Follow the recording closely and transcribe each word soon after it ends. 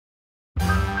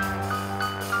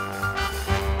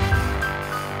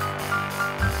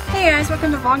Hey guys,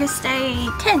 welcome to Vlogust day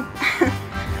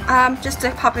 10. Just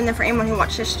to pop in there for anyone who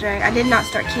watched yesterday, I did not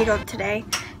start keto today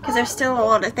because there's still a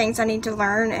lot of things I need to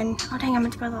learn, and oh dang, I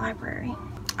meant to go to the library.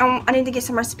 I need to get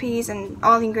some recipes and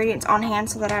all the ingredients on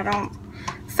hand so that I don't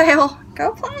fail.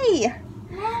 Go play!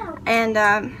 And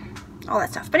all that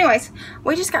stuff. But anyways,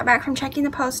 we just got back from checking the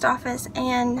post office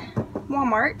and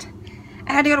Walmart.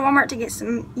 I had to go to Walmart to get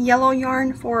some yellow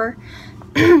yarn for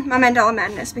my Mandala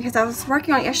Madness because I was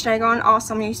working on it yesterday going,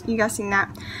 awesome, you guys seen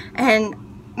that. And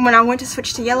when I went to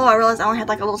switch to yellow, I realized I only had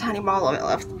like a little tiny ball of it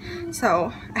left.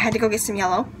 So I had to go get some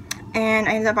yellow. And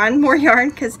I ended up buying more yarn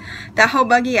because that whole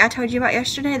buggy I told you about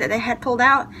yesterday that they had pulled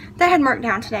out, they had marked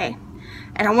down today.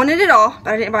 And I wanted it all,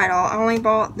 but I didn't buy it all. I only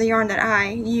bought the yarn that I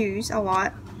use a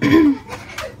lot.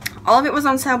 All of it was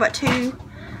on sale, but two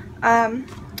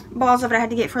balls of it I had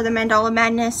to get for the Mandala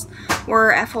Madness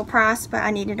were at full price, but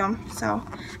I needed them. So,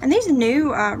 and these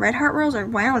new Red Heart rolls are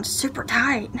wound super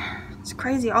tight. It's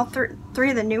crazy. All three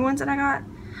of the new ones that I got,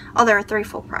 oh, there are 3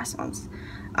 full price ones,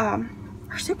 are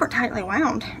super tightly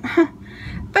wound.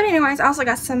 But anyways, I also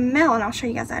got some mail, and I'll show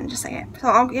you guys that in just a second. So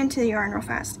I'll get into the yarn real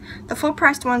fast. The full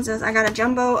priced ones is I got a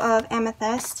jumbo of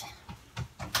amethyst.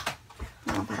 I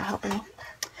don't know if that'll help me.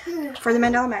 For the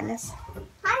Mandala Madness.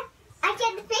 Hi, I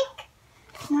get the pink.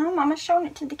 No, Mama's showing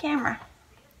it to the camera.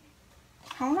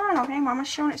 Hold on, okay? Mama's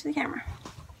showing it to the camera.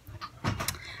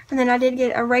 And then I did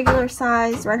get a regular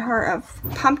size Red Heart of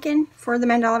pumpkin for the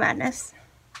Mandala Madness.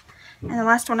 And the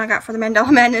last one I got for the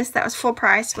Mandala Madness that was full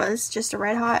price was just a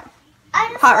red hot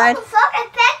red.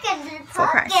 Full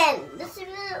price.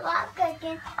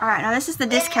 Alright, now this is the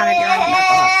discounted yarn that I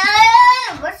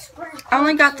bought. I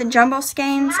only got the jumbo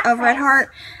skeins of Red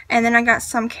Heart, and then I got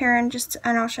some Karen,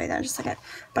 and I'll show you that in just a second.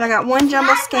 But I got one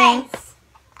jumbo skein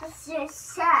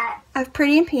of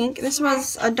Pretty in Pink. This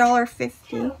was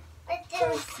 $1.50.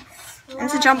 And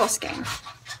it's a jumbo skein.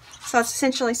 So it's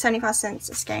essentially 75 cents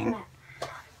a skein.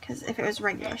 Because if it was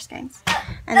regular skeins.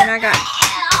 And then I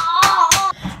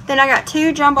got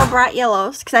 2 jumbo bright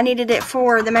yellows because I needed it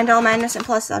for the Mandala Madness, and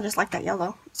plus I just like that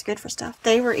yellow. It's good for stuff.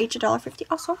 They were each $1.50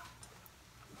 also.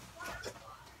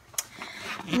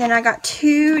 And then I got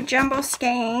 2 jumbo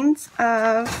skeins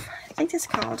of, I think this is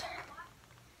called,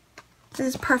 this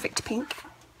is Perfect Pink.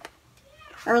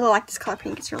 I really like this color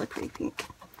pink. It's really pretty pink.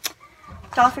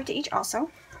 $1.50 each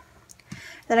also.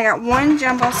 Then I got 1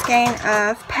 jumbo skein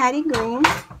of Patty Green.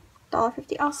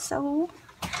 $1.50 also.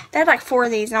 They had like 4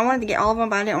 of these, and I wanted to get all of them,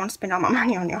 but I didn't want to spend all my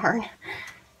money on yarn.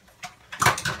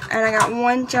 And I got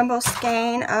 1 jumbo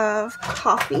skein of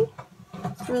Coffee.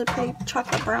 It's really pretty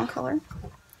chocolate brown color.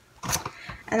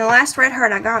 And the last Red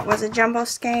Heart I got was a jumbo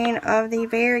skein of the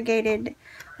variegated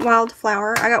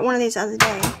Wildflower. I got one of these the other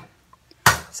day.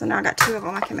 So now I got 2 of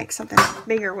them I can make something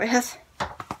bigger with.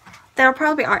 They'll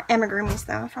probably be amigurumis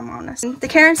though, if I'm honest. The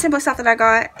Karen Simply stuff that I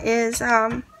got is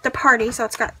the Party, so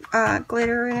it's got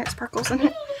glitter in it, sparkles in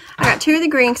it. I got 2 of the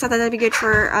green because I thought that'd be good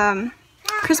for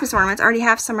Christmas ornaments. I already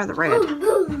have some of the red.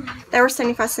 They were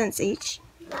 75 cents each.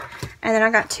 And then I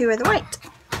got 2 of the white.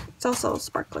 It's also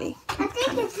sparkly. I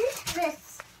think it's this.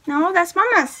 No, that's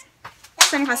Mama's.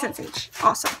 75 cents each.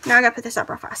 Also, now I gotta put this up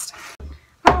real fast.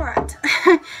 Alright.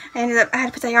 I had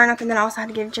to put the yarn up, and then I also had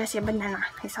to give Jesse a banana.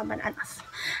 He saw bananas.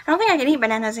 I don't think I can eat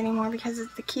bananas anymore because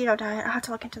of the keto diet. I'll have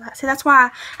to look into that. See, that's why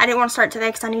I didn't want to start today,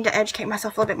 because I need to educate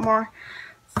myself a little bit more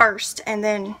first and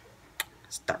then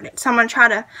start it. So I'm going to try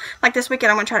to, like this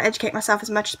weekend, I'm going to try to educate myself as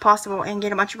much as possible and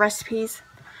get a bunch of recipes.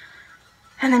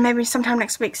 And then maybe sometime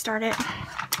next week start it.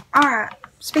 Alright,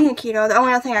 speaking of keto, the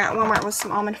only other thing I got at Walmart was some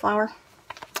almond flour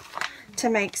to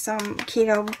make some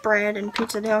keto bread and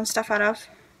pizza dough and stuff out of.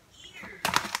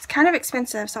 It's kind of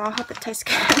expensive, so I hope it tastes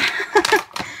good.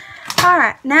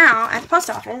 Alright, now at the post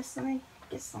office, let me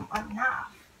get some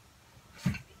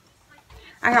knife.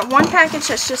 I got 1 package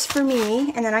that's just for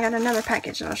me, and then I got another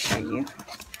package that I'll show you.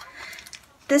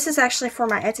 This is actually for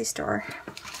my Etsy store.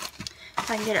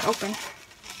 If I can get it open.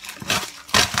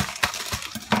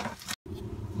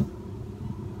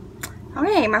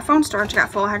 Okay, my phone storage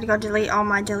got full. I had to go delete all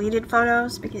my deleted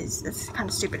photos because it's kind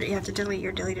of stupid that you have to delete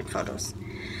your deleted photos.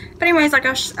 But anyways, like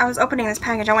I was opening this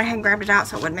package, I went ahead and grabbed it out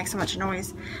so it wouldn't make so much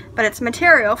noise. But it's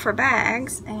material for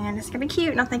bags, and it's going to be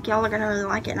cute, and I think y'all are going to really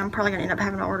like it, and I'm probably going to end up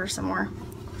having to order some more.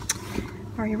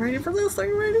 Are you ready for this? Are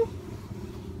you ready?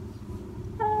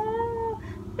 Oh,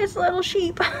 it's little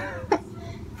sheep.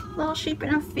 Little sheep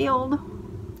in a field.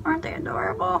 Aren't they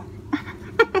adorable?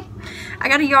 I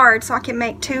got a yard so I can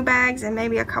make 2 bags and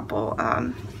maybe a couple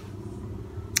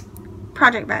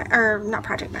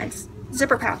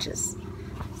zipper pouches.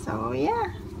 So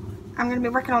yeah, I'm going to be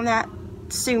working on that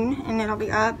soon, and it'll be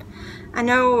up. I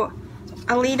know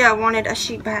Alita wanted a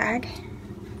sheep bag,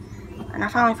 And I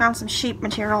finally found some sheep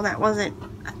material that wasn't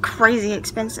crazy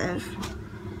expensive.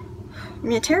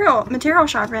 Material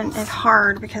shopping is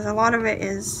hard because a lot of it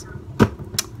is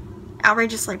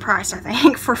outrageously priced, I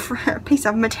think, for a piece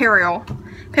of material.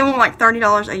 People want like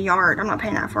 $30 a yard. I'm not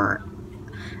paying that for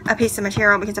a piece of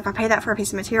material, because if I pay that for a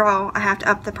piece of material, I have to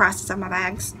up the prices of my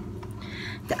bags.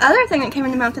 The other thing that came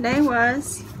in the mail today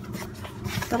was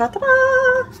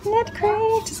ta-da-ta-da, knit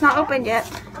crate. It's not opened yet.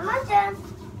 I'm not done.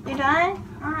 You done?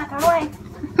 Alright, throw away.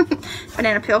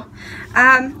 Banana peel.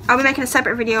 I'll be making a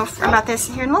separate video about this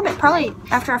here in a little bit, probably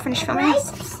after I finish filming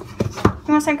this.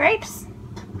 You want some grapes?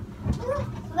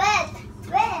 Red.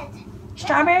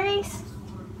 Strawberries?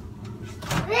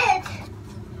 Red.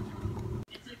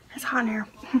 It's hot in here.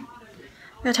 I'm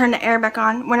gonna turn the air back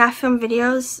on. When I film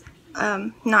videos,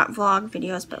 not vlog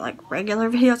videos, but like regular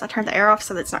videos, I turn the air off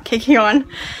so that it's not kicking on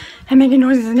and making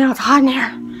noises, and now it's hot in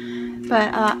here.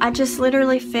 But I just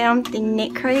literally filmed the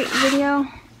knit crate video.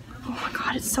 Oh my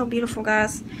god, it's so beautiful,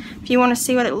 guys. If you want to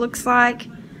see what it looks like,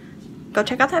 go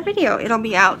check out that video. It'll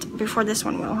be out before this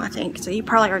one will, I think. So you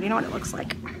probably already know what it looks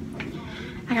like.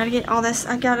 I gotta get all this.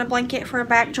 I got a blanket for a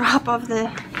backdrop of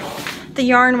the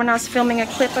yarn when I was filming a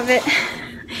clip of it.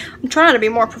 I'm trying to be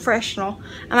more professional.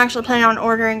 I'm actually planning on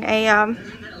ordering a,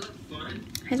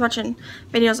 he's watching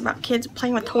videos about kids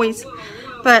playing with toys.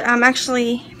 But I'm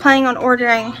actually planning on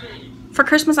ordering, for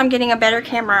Christmas I'm getting a better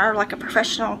camera, or like a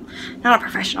professional, not a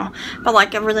professional, but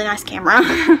like a really nice camera.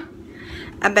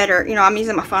 A better, you know, I'm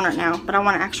using my phone right now, but I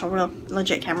want an actual real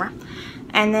legit camera.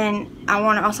 And then I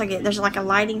want to also get, there's like a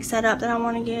lighting setup that I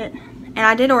want to get. And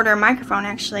I did order a microphone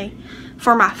actually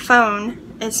for my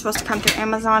phone. It's supposed to come through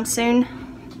Amazon soon,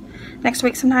 next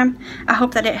week sometime. I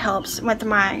hope that it helps with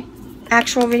my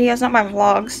actual videos, not my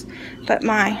vlogs, but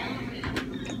my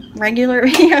regular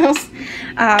videos,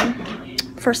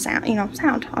 for sound, you know,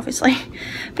 sound obviously.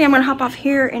 But yeah, I'm gonna hop off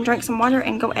here and drink some water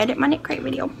and go edit my knit crate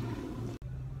video.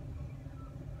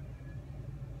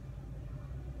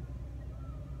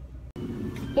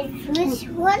 It's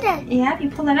water. Yeah, if you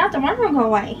pull that out, the water will go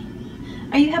away.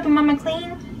 Are you helping Mama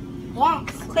clean?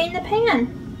 Yes. Clean the pan.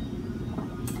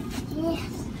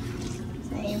 Yes.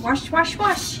 Say wash, wash,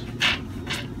 wash.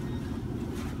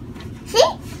 See?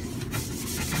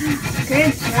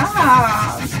 Good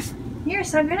job. You're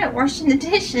so good at washing the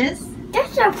dishes.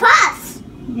 That's so fast.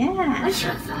 Yeah. You gotta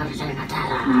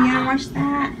wash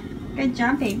that. Good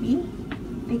job, baby.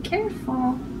 Be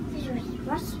careful.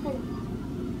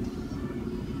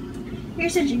 You're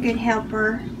such a good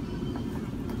helper.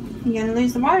 You're gonna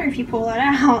lose the water if you pull that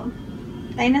out.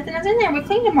 There ain't nothing else in there. We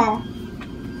cleaned them all.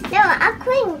 No, I'll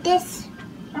clean this.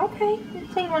 Okay, you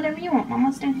clean whatever you want.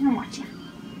 Mama's down here and watch you.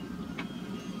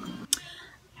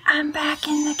 I'm back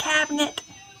in the cabinet.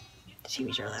 She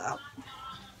was really loud.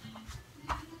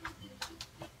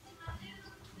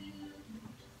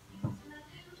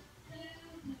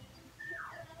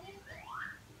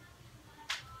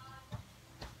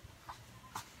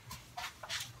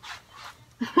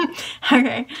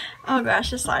 Okay. Oh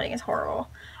gosh, this lighting is horrible.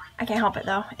 I can't help it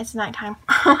though. It's nighttime.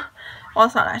 Well,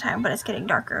 it's not nighttime, but it's getting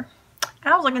darker.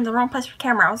 I was looking in the wrong place for the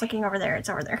camera. I was looking over there. It's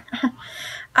over there.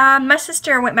 My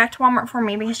sister went back to Walmart for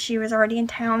me because she was already in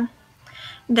town.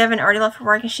 Devin already left for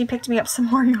work and she picked me up some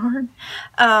more yarn.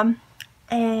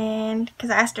 And because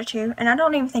I asked her to. And I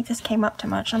don't even think this came up too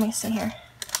much. Let me see here.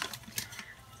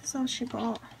 This is all she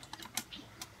bought.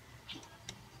 3,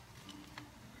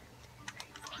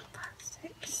 4, 5,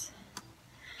 6.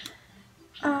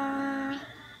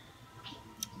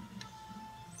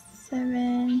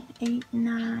 7, 8,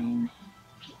 9.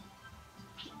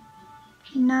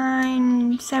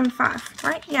 975,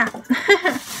 right? Yeah.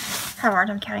 Have a hard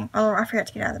time counting. Oh, I forgot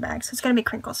to get out of the bag, so it's gonna be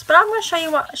crinkles. But I'm gonna show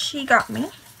you what she got me.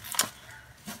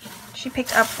 She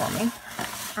picked up for me.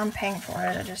 I'm paying for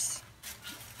it. I just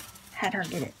had her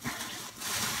get it.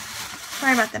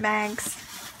 Sorry about the bags.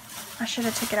 I should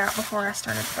have took it out before I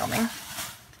started filming.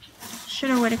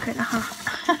 Shoulda, woulda, coulda, huh?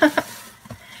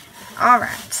 All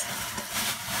right.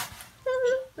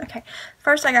 Okay,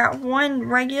 first I got one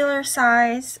regular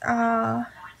size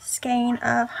skein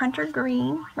of Hunter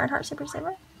Green Red Heart Super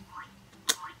Saver.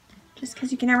 Just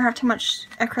because you can never have too much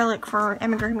acrylic for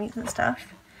amigurumis and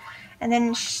stuff. And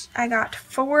then I got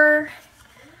 4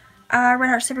 Red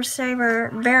Heart Super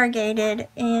Saver variegated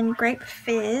in Grape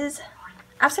Fizz.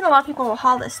 I've seen a lot of people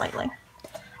haul this lately.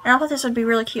 And I thought this would be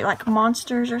really cute, like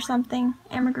Monsters or something,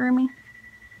 amigurumi.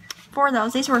 4 of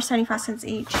those. These were 75 cents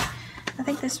each. I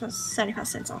think this was 75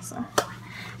 cents also.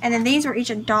 And then these were each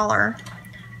 $1.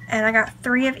 And I got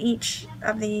 3 of each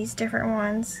of these different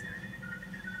ones.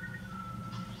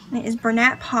 And it is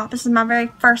Bernat Pop. This is my very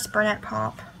first Bernat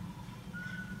Pop.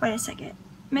 Wait a second.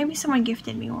 Maybe someone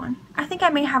gifted me one. I think I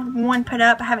may have one put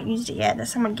up. I haven't used it yet that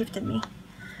someone gifted me.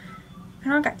 I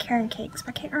know I got Karen cakes, but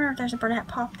I can't remember if there's a Bernat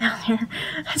pop down there.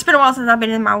 It's been a while since I've been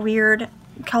in my weird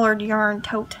colored yarn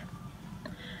tote.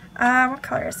 What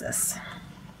color is this?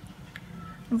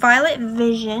 Violet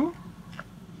Vision.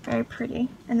 Very pretty.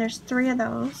 And there's 3 of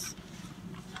those.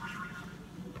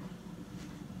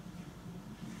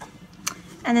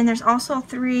 And then there's also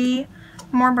 3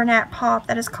 more Bernat pop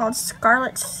that is called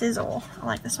Scarlet Sizzle. I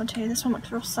like this one too. This one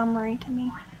looks real summery to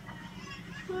me.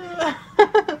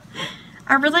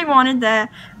 I really wanted the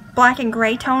black and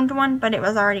gray toned one, but it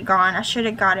was already gone. I should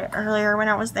have got it earlier when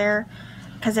I was there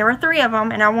because there were 3 of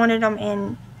them and I wanted them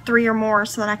in 3 or more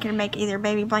so that I could make either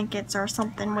baby blankets or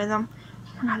something with them.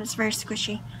 Oh God, it's very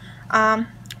squishy.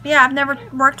 Yeah, I've never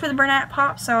worked with a Bernat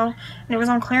pop, and it was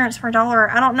on clearance for $1.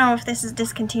 I don't know if this is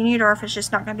discontinued or if it's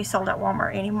just not going to be sold at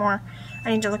Walmart anymore. I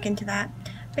need to look into that.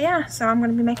 But yeah, so I'm going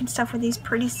to be making stuff with these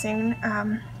pretty soon.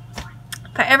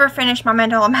 If I ever finish my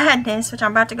Mandala Madness, which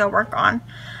I'm about to go work on,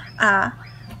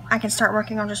 I can start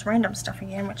working on just random stuff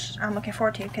again, which I'm looking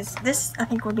forward to, because this, I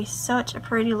think, would be such a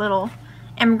pretty little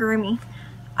amigurumi.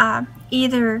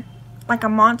 Either like a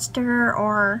monster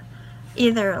or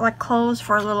either like clothes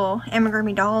for a little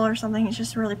amigurumi doll or something. It's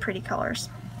just really pretty colors.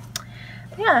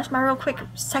 But yeah, that's my real quick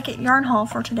second yarn haul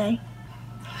for today.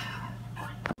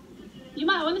 You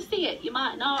might want to see it, you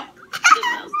might not. I don't know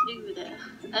what else to do with it.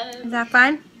 Is that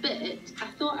fun? But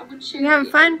I thought I would show You having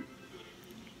fun?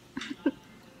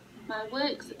 My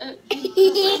work's at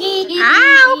okay.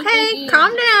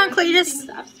 Calm down, Cletus. Things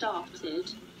that I've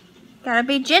started. Gotta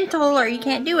be gentle or you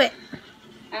can't do it.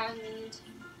 And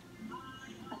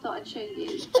I thought I'd show you.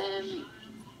 Just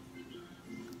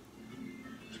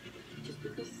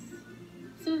because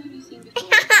some of you've seen before,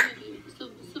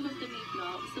 some of them you've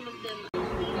not, some of them.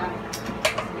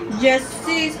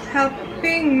 Jessie's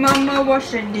helping Mama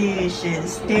wash the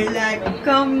dishes. Daylight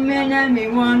coming and me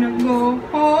wanna go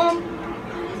home.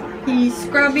 He's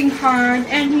scrubbing hard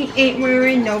and he ain't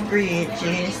wearing no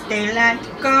bridges. Daylight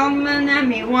coming and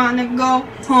me wanna go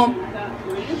home.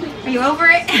 Are you over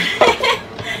it?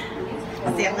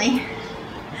 Silly.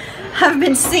 I've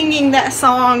been singing that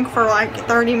song for like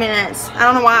 30 minutes. I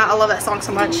don't know why I love that song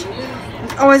so much.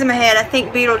 It's always in my head. I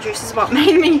think Beetlejuice is what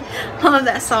made me love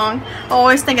that song. I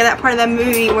always think of that part of that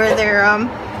movie where they're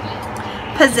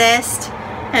possessed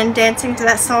and dancing to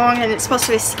that song, and it's supposed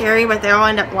to be scary, but they all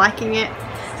end up liking it.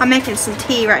 I'm making some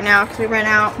tea right now because we ran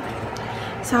out.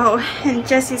 So, and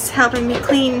Jessie's helping me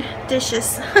clean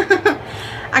dishes.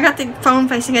 I got the phone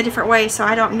facing a different way, so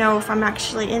I don't know if I'm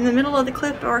actually in the middle of the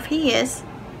clip or if he is.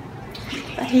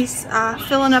 But he's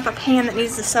filling up a pan that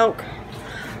needs to soak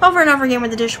over and over again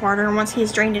with the dishwater, and once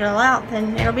he's drained it all out,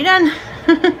 then it'll be done.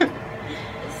 I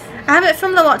haven't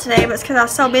filmed a lot today, but it's because I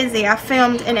was so busy. I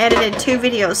filmed and edited 2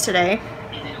 videos today.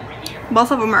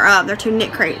 Both of them are up. They're 2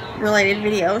 Knit Crate related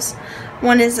videos.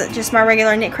 One is just my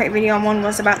regular Knit Crate video, and one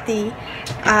was about the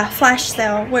flash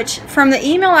sale, which from the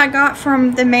email I got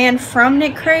from the man from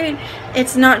Knit Crate,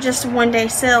 it's not just a one-day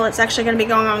sale. It's actually going to be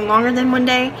going on longer than 1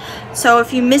 day. So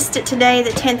if you missed it today,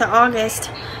 the 10th of August,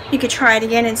 you could try it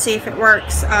again and see if it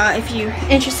works. If you're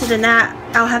interested in that,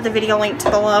 I'll have the video linked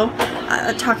below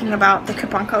talking about the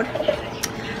coupon code.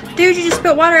 Dude, you just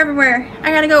spilled water everywhere.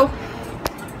 I gotta go.